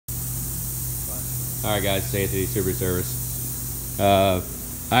Alright guys, Stay at the Subaru Service. I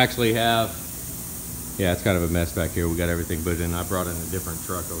actually have, yeah, it's kind of a mess back here. We got everything put in. I brought in a different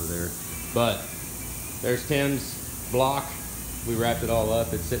truck over there. But there's Tim's block. We wrapped it all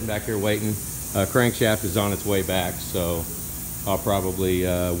up. It's sitting back here waiting. Crankshaft is on its way back, so I'll probably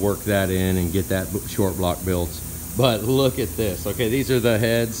work that in and get that short block built. But look at this. Okay, these are the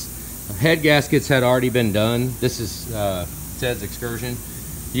heads. Head gaskets had already been done. This is Ted's Excursion.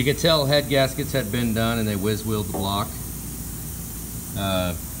 You could tell head gaskets had been done and they whiz-wheeled the block.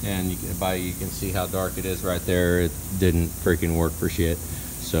 And you can see how dark it is right there. It didn't freaking work for shit.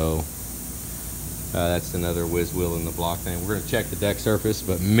 So that's another whiz-wheel in the block thing. We're gonna check the deck surface,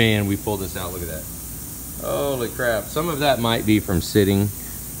 but man, we pulled this out, look at that. Holy crap. Some of that might be from sitting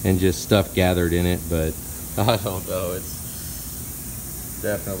and just stuff gathered in it, but I don't know. It's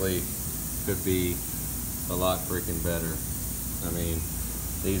definitely could be a lot freaking better. I mean,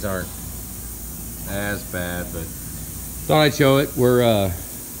 these aren't as bad, but thought I'd show it. We're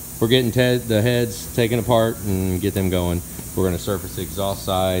getting the heads taken apart and get them going. We're gonna surface the exhaust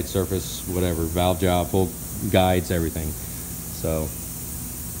side, surface whatever, valve job, full guides, everything. So,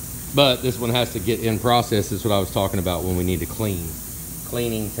 but this one has to get in process. This is what I was talking about when we need to clean.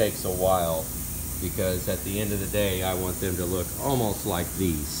 Cleaning takes a while because at the end of the day, I want them to look almost like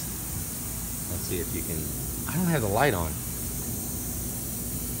these. Let's see if you can, I don't have the light on.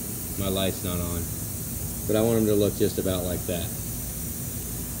 My light's not on, but I want them to look just about like that.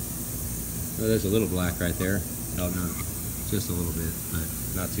 Oh, there's a little black right there. Oh no, just a little bit, but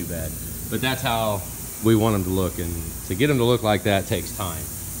not too bad. But that's how we want them to look, and to get them to look like that takes time.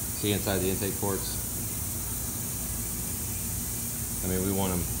 See inside the intake ports? I mean, we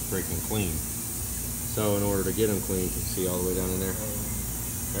want them freaking clean. So in order to get them clean, you can see all the way down in there.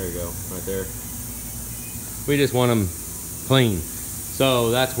 There you go, right there. We just want them clean.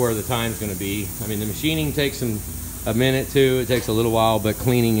 So that's where the time's gonna be. I mean, the machining takes a minute too. It takes a little while, but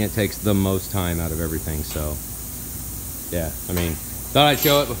cleaning it takes the most time out of everything. So yeah, I mean, thought I'd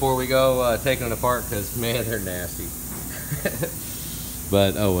show it before we go taking it apart, because man, they're nasty.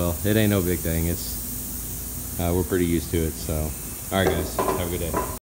 But oh well, it ain't no big thing. It's we're pretty used to it. So all right guys, have a good day.